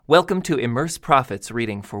Welcome to Immerse Prophets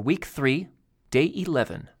reading for Week 3, Day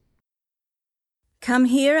 11. Come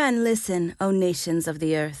here and listen, O nations of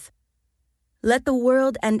the earth. Let the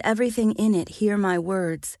world and everything in it hear my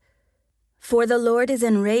words. For the Lord is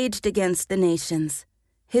enraged against the nations.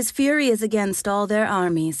 His fury is against all their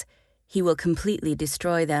armies. He will completely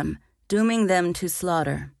destroy them, dooming them to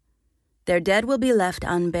slaughter. Their dead will be left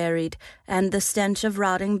unburied, and the stench of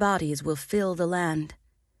rotting bodies will fill the land.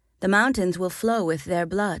 The mountains will flow with their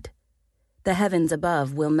blood. The heavens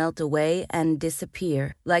above will melt away and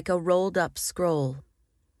disappear like a rolled-up scroll.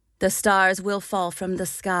 The stars will fall from the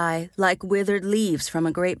sky like withered leaves from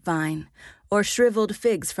a grapevine, or shriveled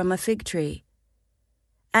figs from a fig tree.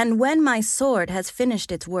 And when my sword has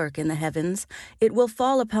finished its work in the heavens, it will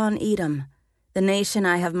fall upon Edom, the nation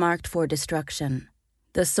I have marked for destruction.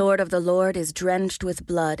 The sword of the Lord is drenched with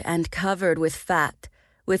blood and covered with fat,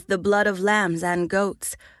 with the blood of lambs and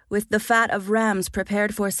goats, with the fat of rams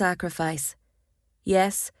prepared for sacrifice.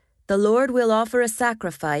 Yes, the Lord will offer a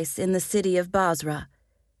sacrifice in the city of Basra.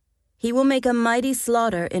 He will make a mighty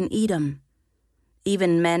slaughter in Edom.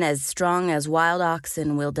 Even men as strong as wild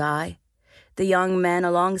oxen will die, the young men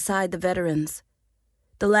alongside the veterans.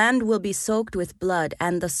 The land will be soaked with blood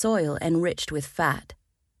and the soil enriched with fat.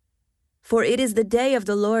 For it is the day of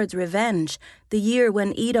the Lord's revenge, the year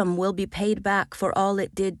when Edom will be paid back for all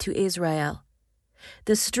it did to Israel.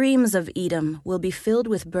 The streams of Edom will be filled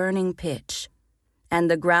with burning pitch,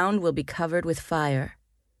 and the ground will be covered with fire.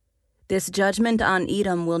 This judgment on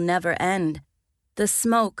Edom will never end. The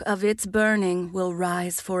smoke of its burning will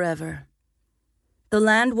rise forever. The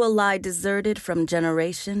land will lie deserted from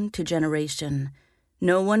generation to generation.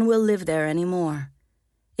 No one will live there anymore.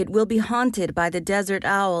 It will be haunted by the desert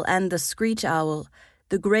owl and the screech owl,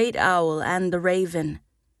 the great owl and the raven.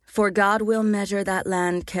 For God will measure that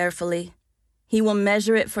land carefully. He will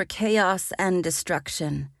measure it for chaos and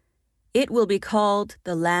destruction. It will be called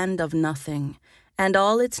the land of nothing, and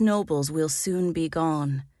all its nobles will soon be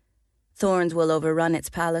gone. Thorns will overrun its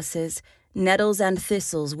palaces, nettles and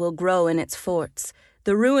thistles will grow in its forts.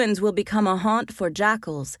 The ruins will become a haunt for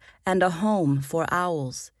jackals and a home for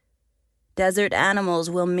owls. Desert animals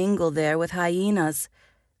will mingle there with hyenas,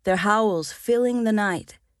 their howls filling the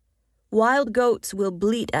night. Wild goats will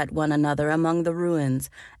bleat at one another among the ruins,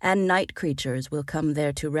 and night creatures will come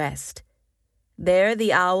there to rest. There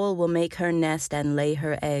the owl will make her nest and lay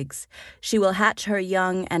her eggs. She will hatch her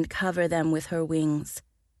young and cover them with her wings.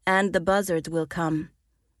 And the buzzards will come,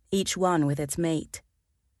 each one with its mate.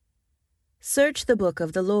 Search the book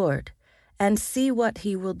of the Lord, and see what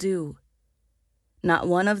he will do. Not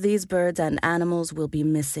one of these birds and animals will be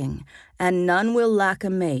missing, and none will lack a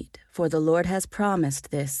mate, for the Lord has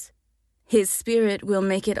promised this. His Spirit will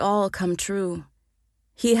make it all come true.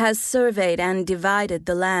 He has surveyed and divided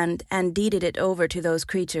the land and deeded it over to those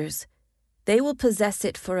creatures. They will possess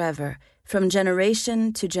it forever, from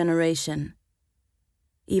generation to generation.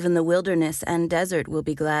 Even the wilderness and desert will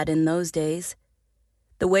be glad in those days.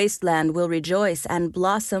 The wasteland will rejoice and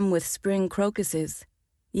blossom with spring crocuses.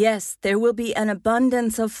 Yes, there will be an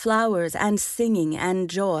abundance of flowers and singing and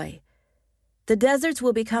joy. The deserts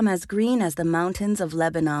will become as green as the mountains of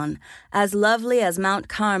Lebanon, as lovely as Mount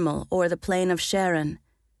Carmel or the plain of Sharon.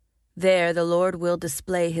 There the Lord will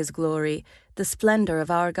display his glory, the splendor of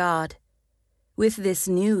our God. With this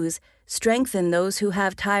news, strengthen those who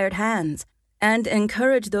have tired hands, and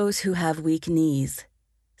encourage those who have weak knees.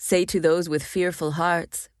 Say to those with fearful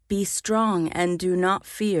hearts, "Be strong and do not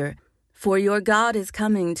fear, for your God is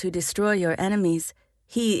coming to destroy your enemies.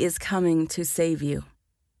 He is coming to save you."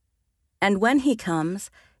 And when he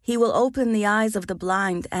comes, he will open the eyes of the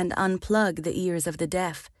blind and unplug the ears of the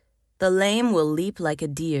deaf. The lame will leap like a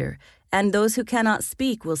deer, and those who cannot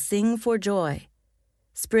speak will sing for joy.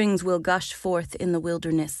 Springs will gush forth in the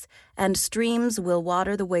wilderness, and streams will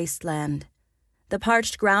water the wasteland. The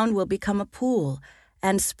parched ground will become a pool,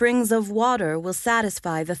 and springs of water will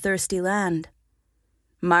satisfy the thirsty land.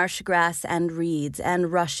 Marsh grass and reeds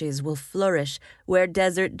and rushes will flourish where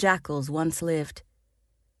desert jackals once lived.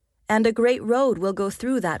 And a great road will go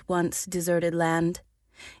through that once deserted land.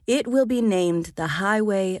 It will be named the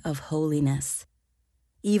Highway of Holiness.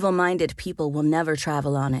 Evil-minded people will never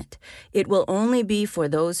travel on it. It will only be for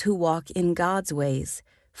those who walk in God's ways.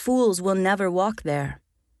 Fools will never walk there.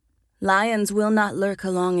 Lions will not lurk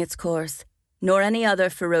along its course, nor any other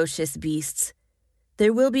ferocious beasts.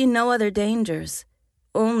 There will be no other dangers.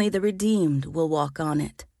 Only the redeemed will walk on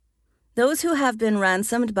it. Those who have been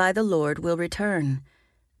ransomed by the Lord will return.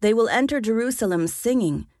 They will enter Jerusalem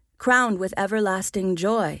singing, crowned with everlasting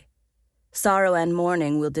joy. Sorrow and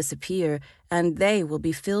mourning will disappear, and they will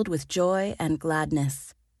be filled with joy and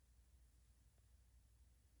gladness.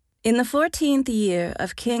 In the 14th year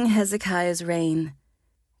of King Hezekiah's reign,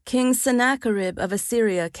 King Sennacherib of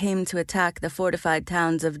Assyria came to attack the fortified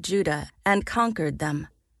towns of Judah and conquered them.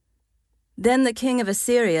 Then the king of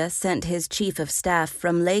Assyria sent his chief of staff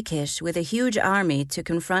from Lachish with a huge army to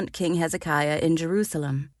confront King Hezekiah in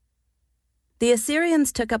Jerusalem. The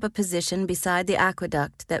Assyrians took up a position beside the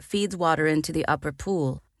aqueduct that feeds water into the upper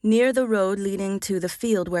pool, near the road leading to the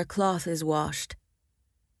field where cloth is washed.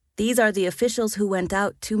 These are the officials who went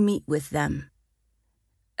out to meet with them: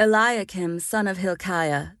 Eliakim, son of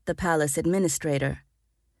Hilkiah, the palace administrator;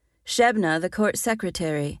 Shebna, the court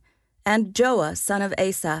secretary; and Joah, son of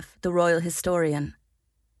Asaph, the royal historian.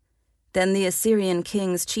 Then the Assyrian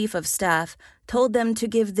king's chief of staff told them to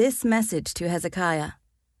give this message to Hezekiah.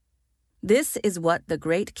 "This is what the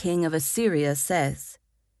great king of Assyria says.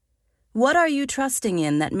 What are you trusting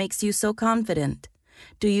in that makes you so confident?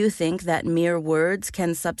 Do you think that mere words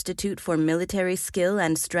can substitute for military skill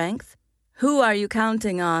and strength? Who are you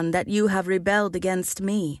counting on that you have rebelled against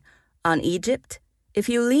me? On Egypt? If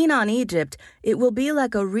you lean on Egypt, it will be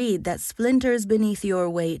like a reed that splinters beneath your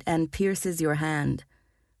weight and pierces your hand.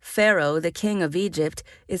 Pharaoh, the king of Egypt,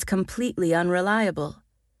 is completely unreliable.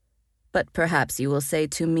 But perhaps you will say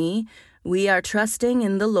to me, 'We are trusting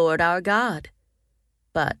in the Lord our God.'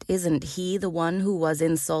 But isn't he the one who was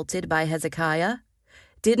insulted by Hezekiah?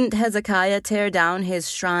 Didn't Hezekiah tear down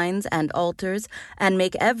his shrines and altars and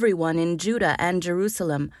make everyone in Judah and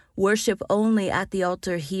Jerusalem worship only at the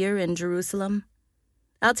altar here in Jerusalem?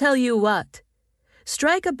 I'll tell you what.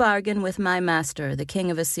 Strike a bargain with my master, the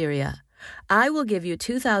king of Assyria. I will give you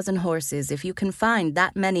 2,000 horses if you can find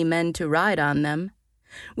that many men to ride on them.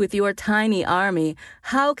 With your tiny army,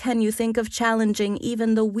 how can you think of challenging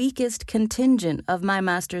even the weakest contingent of my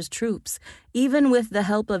master's troops, even with the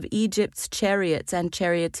help of Egypt's chariots and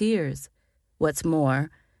charioteers? What's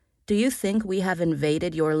more, do you think we have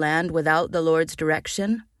invaded your land without the Lord's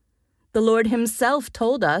direction? The Lord himself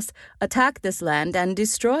told us, 'Attack this land and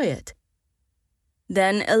destroy it.'"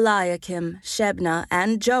 Then Eliakim, Shebna,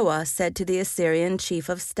 and Joah said to the Assyrian chief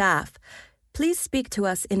of staff, "Please speak to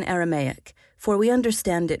us in Aramaic, for we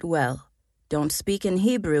understand it well. Don't speak in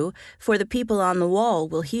Hebrew, for the people on the wall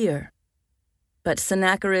will hear." But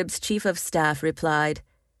Sennacherib's chief of staff replied,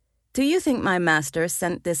 "Do you think my master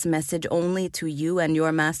sent this message only to you and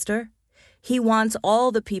your master? He wants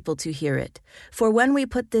all the people to hear it, for when we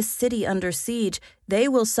put this city under siege, they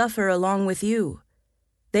will suffer along with you.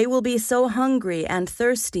 They will be so hungry and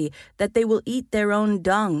thirsty that they will eat their own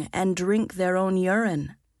dung and drink their own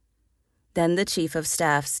urine." Then the chief of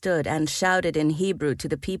staff stood and shouted in Hebrew to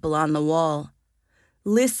the people on the wall,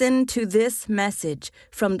 "Listen to this message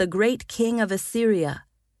from the great king of Assyria.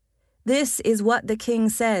 This is what the king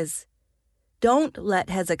says. Don't let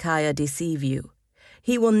Hezekiah deceive you.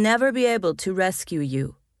 He will never be able to rescue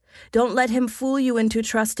you. Don't let him fool you into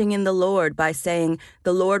trusting in the Lord by saying,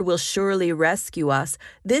 'The Lord will surely rescue us.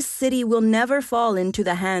 This city will never fall into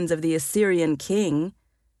the hands of the Assyrian king.'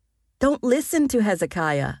 Don't listen to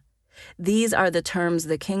Hezekiah. These are the terms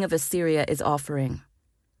the king of Assyria is offering.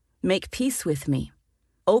 Make peace with me.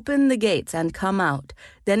 Open the gates and come out.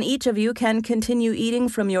 Then each of you can continue eating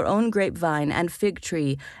from your own grapevine and fig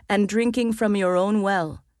tree and drinking from your own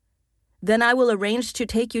well. Then I will arrange to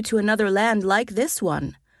take you to another land like this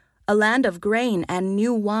one, a land of grain and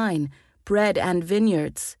new wine, bread and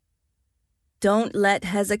vineyards. Don't let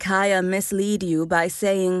Hezekiah mislead you by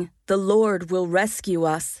saying, 'The Lord will rescue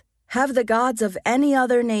us.' Have the gods of any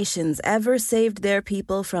other nations ever saved their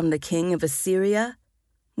people from the king of Assyria?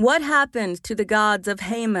 What happened to the gods of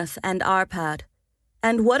Hamath and Arpad?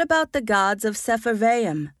 And what about the gods of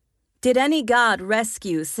Sepharvaim? Did any god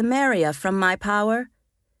rescue Samaria from my power?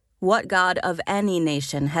 What god of any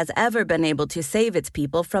nation has ever been able to save its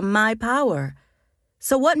people from my power?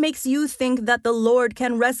 So what makes you think that the Lord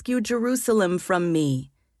can rescue Jerusalem from me?"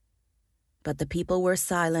 But the people were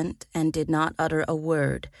silent and did not utter a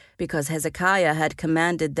word, because Hezekiah had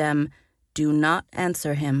commanded them, "Do not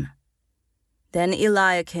answer him." Then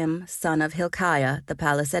Eliakim, son of Hilkiah, the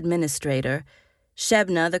palace administrator,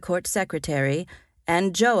 Shebna, the court secretary,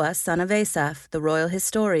 and Joah, son of Asaph, the royal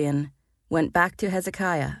historian, went back to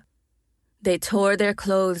Hezekiah. They tore their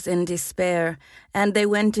clothes in despair, and they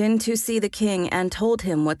went in to see the king and told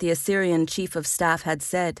him what the Assyrian chief of staff had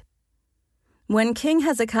said. When King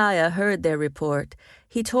Hezekiah heard their report,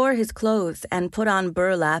 he tore his clothes and put on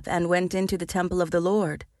burlap and went into the temple of the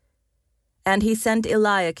Lord. And he sent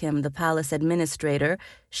Eliakim, the palace administrator,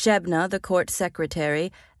 Shebna, the court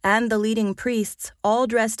secretary, and the leading priests, all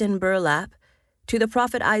dressed in burlap, to the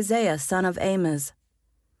prophet Isaiah, son of Amoz.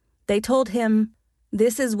 They told him,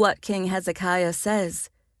 "This is what King Hezekiah says.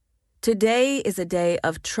 Today is a day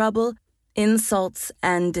of trouble, insults,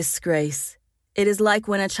 and disgrace. It is like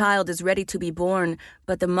when a child is ready to be born,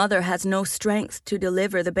 but the mother has no strength to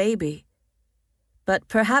deliver the baby. But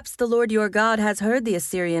perhaps the Lord your God has heard the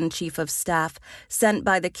Assyrian chief of staff, sent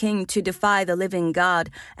by the king to defy the living God,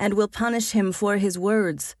 and will punish him for his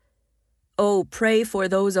words. Oh, pray for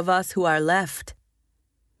those of us who are left."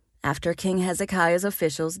 After King Hezekiah's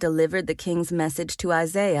officials delivered the king's message to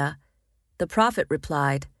Isaiah, the prophet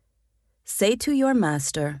replied, "Say to your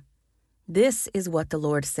master, 'This is what the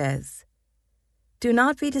Lord says. Do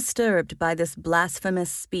not be disturbed by this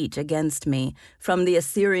blasphemous speech against me from the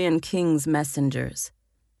Assyrian king's messengers.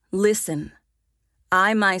 Listen,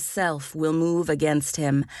 I myself will move against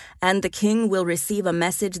him, and the king will receive a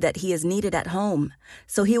message that he is needed at home,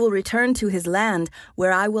 so he will return to his land,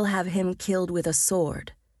 where I will have him killed with a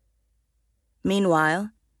sword.'"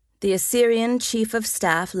 Meanwhile, the Assyrian chief of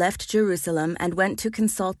staff left Jerusalem and went to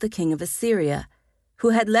consult the king of Assyria, who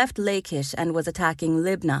had left Lachish and was attacking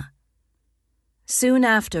Libnah. Soon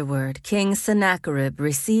afterward, King Sennacherib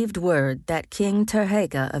received word that King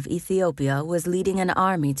Tirhakah of Ethiopia was leading an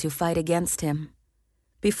army to fight against him.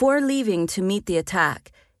 Before leaving to meet the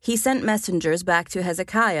attack, he sent messengers back to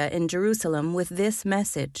Hezekiah in Jerusalem with this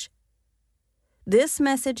message. "This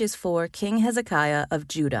message is for King Hezekiah of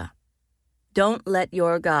Judah. Don't let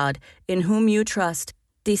your God, in whom you trust,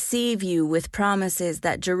 deceive you with promises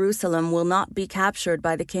that Jerusalem will not be captured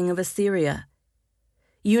by the king of Assyria.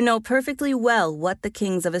 You know perfectly well what the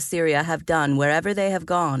kings of Assyria have done wherever they have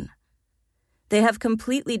gone. They have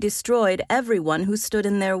completely destroyed everyone who stood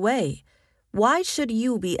in their way. Why should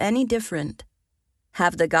you be any different?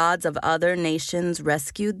 Have the gods of other nations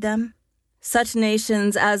rescued them? Such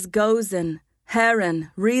nations as Gozan,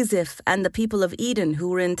 Haran, Reziph, and the people of Eden who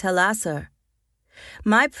were in Telassar.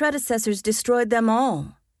 My predecessors destroyed them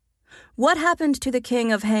all. What happened to the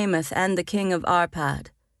king of Hamath and the king of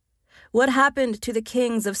Arpad? What happened to the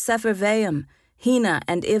kings of Sepharvaim, Hena,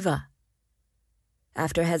 and Ivah?"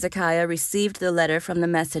 After Hezekiah received the letter from the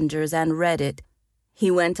messengers and read it,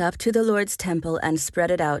 he went up to the Lord's temple and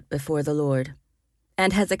spread it out before the Lord.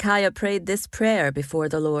 And Hezekiah prayed this prayer before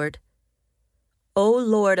the Lord. "O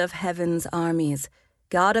Lord of heaven's armies,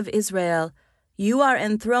 God of Israel, you are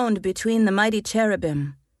enthroned between the mighty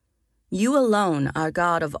cherubim. You alone are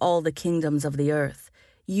God of all the kingdoms of the earth.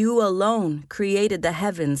 You alone created the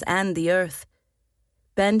heavens and the earth.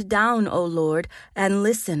 Bend down, O Lord, and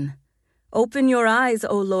listen. Open your eyes,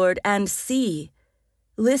 O Lord, and see.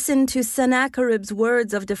 Listen to Sennacherib's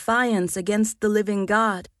words of defiance against the living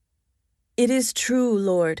God. It is true,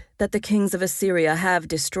 Lord, that the kings of Assyria have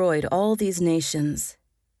destroyed all these nations,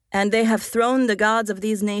 and they have thrown the gods of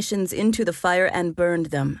these nations into the fire and burned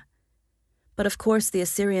them. But of course the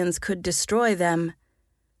Assyrians could destroy them.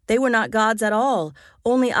 They were not gods at all,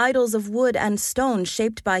 only idols of wood and stone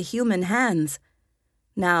shaped by human hands.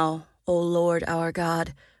 Now, O Lord our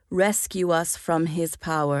God, rescue us from his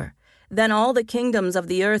power. Then all the kingdoms of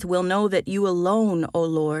the earth will know that you alone, O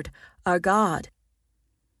Lord, are God."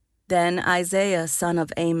 Then Isaiah son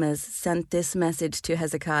of Amoz sent this message to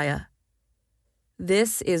Hezekiah.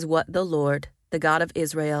 "This is what the Lord, the God of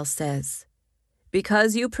Israel, says.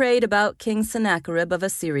 Because you prayed about King Sennacherib of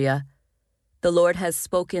Assyria, the Lord has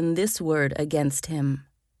spoken this word against him.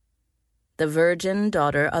 The virgin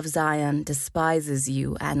daughter of Zion despises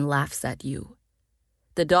you and laughs at you.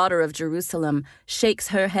 The daughter of Jerusalem shakes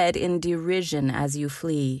her head in derision as you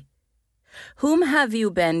flee. Whom have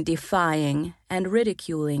you been defying and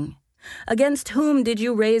ridiculing? Against whom did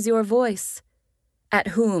you raise your voice? At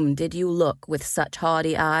whom did you look with such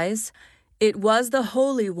haughty eyes? It was the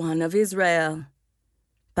Holy One of Israel.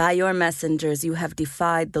 By your messengers you have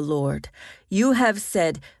defied the Lord. You have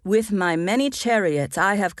said, 'With my many chariots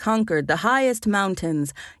I have conquered the highest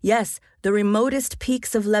mountains, yes, the remotest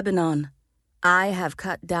peaks of Lebanon. I have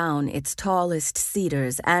cut down its tallest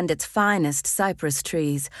cedars and its finest cypress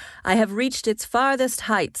trees. I have reached its farthest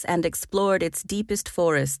heights and explored its deepest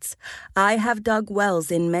forests. I have dug wells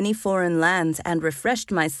in many foreign lands and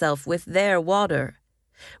refreshed myself with their water.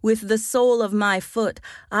 With the sole of my foot,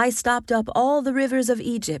 I stopped up all the rivers of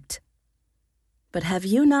Egypt. But have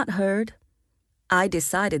you not heard? I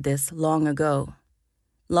decided this long ago.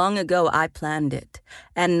 Long ago I planned it,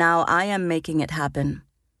 and now I am making it happen.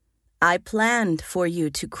 I planned for you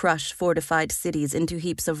to crush fortified cities into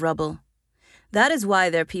heaps of rubble. That is why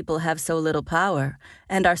their people have so little power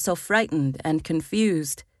and are so frightened and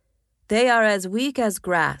confused. They are as weak as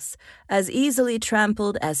grass, as easily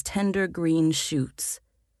trampled as tender green shoots.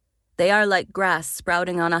 They are like grass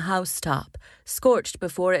sprouting on a housetop, scorched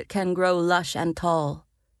before it can grow lush and tall.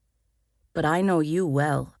 But I know you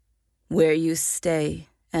well, where you stay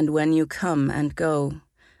And when you come and go,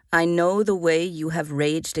 I know the way you have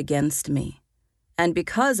raged against me. And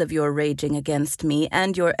because of your raging against me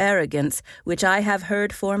and your arrogance, which I have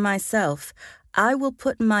heard for myself, I will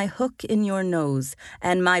put my hook in your nose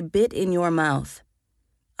and my bit in your mouth.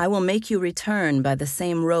 I will make you return by the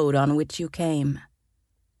same road on which you came."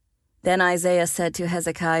 Then Isaiah said to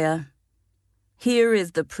Hezekiah, "Here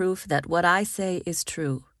is the proof that what I say is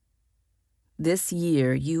true. This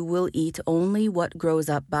year you will eat only what grows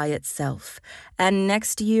up by itself, and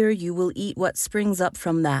next year you will eat what springs up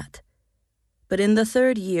from that. But in the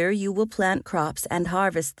third year you will plant crops and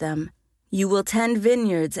harvest them. You will tend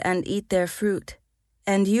vineyards and eat their fruit.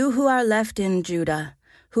 And you who are left in Judah,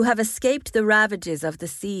 who have escaped the ravages of the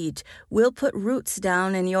siege, will put roots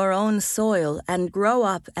down in your own soil and grow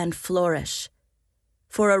up and flourish.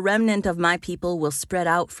 For a remnant of my people will spread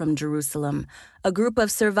out from Jerusalem, a group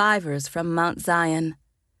of survivors from Mount Zion.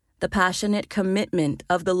 The passionate commitment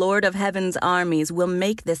of the Lord of Heaven's armies will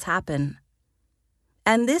make this happen.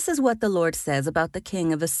 And this is what the Lord says about the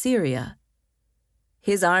king of Assyria.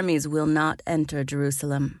 His armies will not enter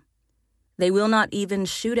Jerusalem. They will not even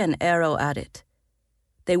shoot an arrow at it.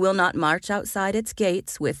 They will not march outside its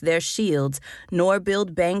gates with their shields, nor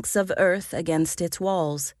build banks of earth against its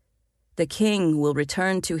walls. The king will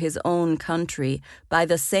return to his own country by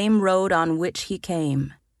the same road on which he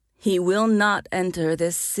came. He will not enter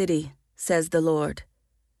this city, says the Lord.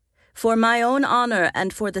 For my own honor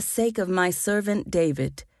and for the sake of my servant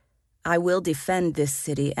David, I will defend this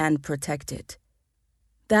city and protect it."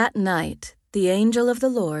 That night, the angel of the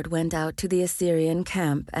Lord went out to the Assyrian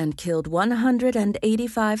camp and killed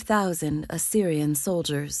 185,000 Assyrian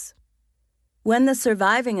soldiers. When the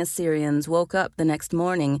surviving Assyrians woke up the next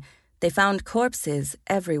morning, they found corpses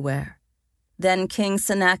everywhere. Then King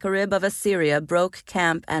Sennacherib of Assyria broke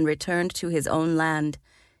camp and returned to his own land.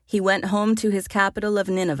 He went home to his capital of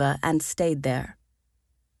Nineveh and stayed there.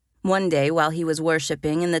 One day, while he was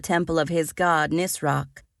worshipping in the temple of his god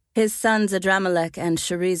Nisroch, his sons Adramelech and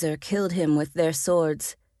Sharezer killed him with their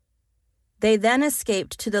swords. They then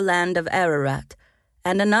escaped to the land of Ararat,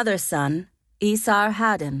 and another son,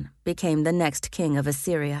 Esarhaddon, became the next king of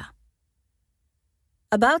Assyria.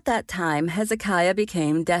 About that time Hezekiah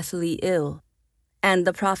became deathly ill, and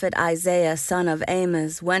the prophet Isaiah son of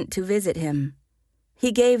Amoz went to visit him.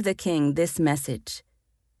 He gave the king this message: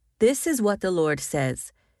 "This is what the Lord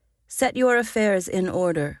says, set your affairs in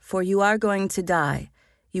order, for you are going to die.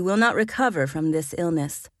 You will not recover from this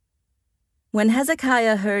illness." When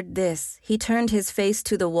Hezekiah heard this, he turned his face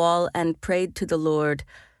to the wall and prayed to the Lord,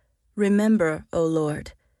 "Remember, O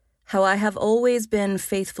Lord, how I have always been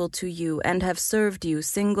faithful to you and have served you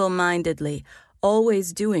single-mindedly,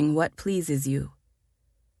 always doing what pleases you."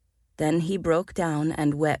 Then he broke down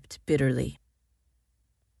and wept bitterly.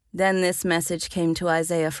 Then this message came to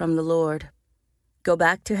Isaiah from the Lord: "Go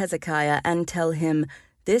back to Hezekiah and tell him,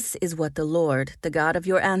 this is what the Lord, the God of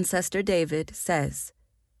your ancestor David, says.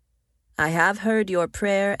 I have heard your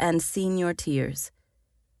prayer and seen your tears.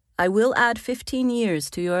 I will add 15 years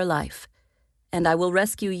to your life, and I will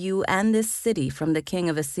rescue you and this city from the king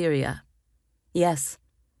of Assyria. Yes,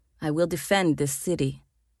 I will defend this city.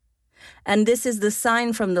 And this is the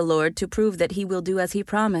sign from the Lord to prove that he will do as he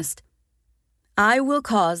promised. I will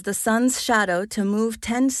cause the sun's shadow to move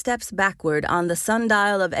 10 steps backward on the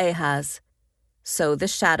sundial of Ahaz." So the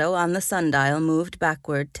shadow on the sundial moved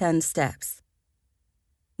backward 10 steps.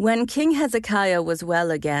 When King Hezekiah was well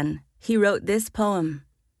again, he wrote this poem: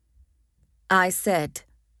 "I said,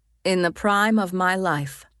 in the prime of my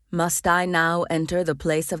life, must I now enter the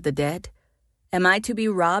place of the dead? Am I to be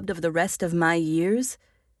robbed of the rest of my years?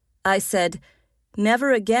 I said,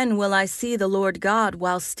 never again will I see the Lord God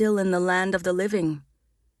while still in the land of the living.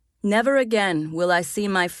 Never again will I see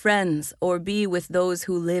my friends or be with those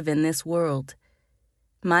who live in this world.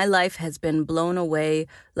 My life has been blown away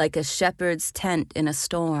like a shepherd's tent in a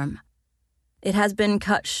storm. It has been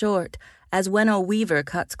cut short, as when a weaver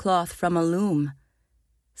cuts cloth from a loom.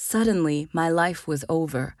 Suddenly my life was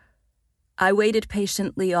over. I waited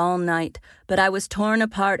patiently all night, but I was torn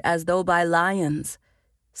apart as though by lions.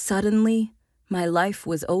 Suddenly my life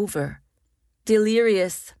was over.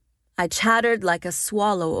 Delirious, I chattered like a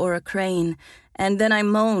swallow or a crane, and then I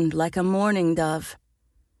moaned like a mourning dove.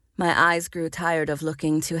 My eyes grew tired of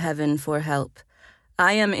looking to heaven for help.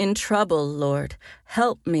 I am in trouble, Lord.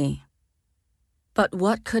 Help me. But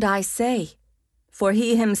what could I say? For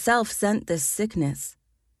he himself sent this sickness.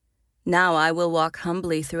 Now I will walk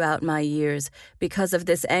humbly throughout my years because of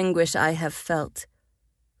this anguish I have felt.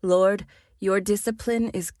 Lord, your discipline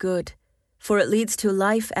is good, for it leads to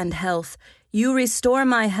life and health. You restore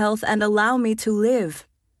my health and allow me to live.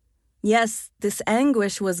 Yes, this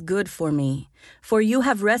anguish was good for me, for you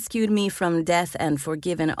have rescued me from death and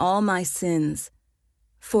forgiven all my sins.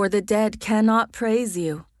 For the dead cannot praise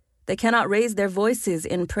you. They cannot raise their voices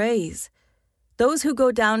in praise. Those who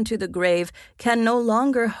go down to the grave can no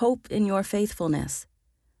longer hope in your faithfulness.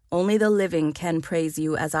 Only the living can praise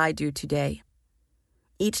you as I do today.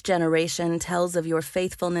 Each generation tells of your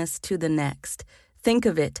faithfulness to the next. Think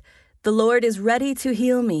of it. The Lord is ready to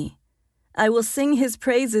heal me. I will sing his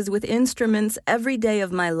praises with instruments every day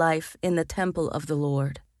of my life in the temple of the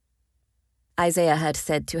Lord. Isaiah had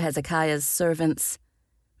said to Hezekiah's servants,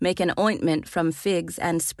 "Make an ointment from figs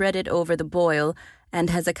and spread it over the boil, and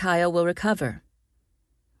Hezekiah will recover."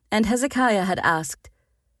 And Hezekiah had asked,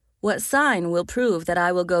 "What sign will prove that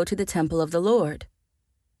I will go to the temple of the Lord?"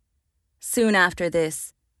 Soon after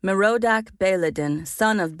this, Merodach-Baladan,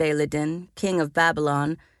 son of Baladan, king of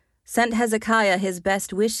Babylon, sent Hezekiah his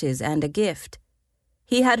best wishes and a gift.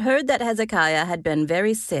 He had heard that Hezekiah had been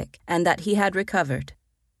very sick and that he had recovered.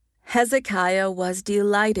 Hezekiah was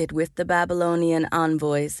delighted with the Babylonian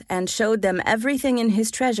envoys and showed them everything in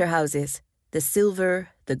his treasure houses, the silver,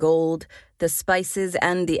 the gold, the spices,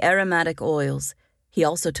 and the aromatic oils. He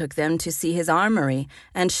also took them to see his armory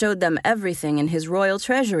and showed them everything in his royal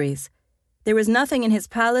treasuries. There was nothing in his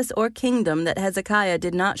palace or kingdom that Hezekiah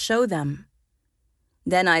did not show them.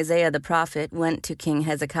 Then Isaiah the prophet went to King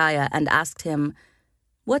Hezekiah and asked him,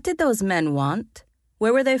 "What did those men want?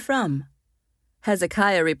 Where were they from?"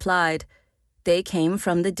 Hezekiah replied, "They came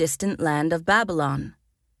from the distant land of Babylon."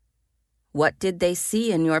 "What did they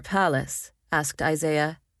see in your palace?" asked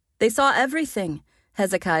Isaiah. "They saw everything,"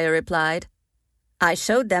 Hezekiah replied. "I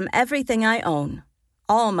showed them everything I own,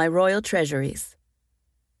 all my royal treasuries."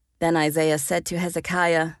 Then Isaiah said to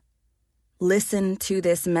Hezekiah, "Listen to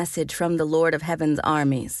this message from the Lord of heaven's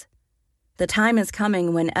armies. The time is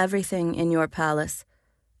coming when everything in your palace,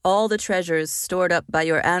 all the treasures stored up by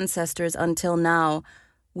your ancestors until now,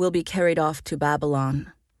 will be carried off to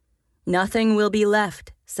Babylon. Nothing will be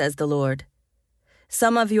left, says the Lord.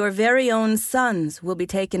 Some of your very own sons will be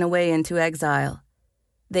taken away into exile.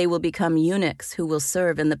 They will become eunuchs who will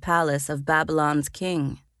serve in the palace of Babylon's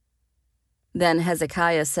king." Then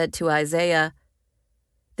Hezekiah said to Isaiah,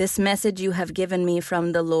 "This message you have given me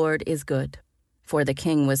from the Lord is good." For the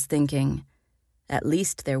king was thinking, "At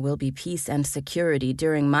least there will be peace and security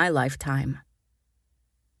during my lifetime."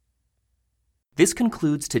 This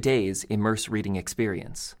concludes today's Immerse reading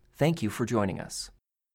experience. Thank you for joining us.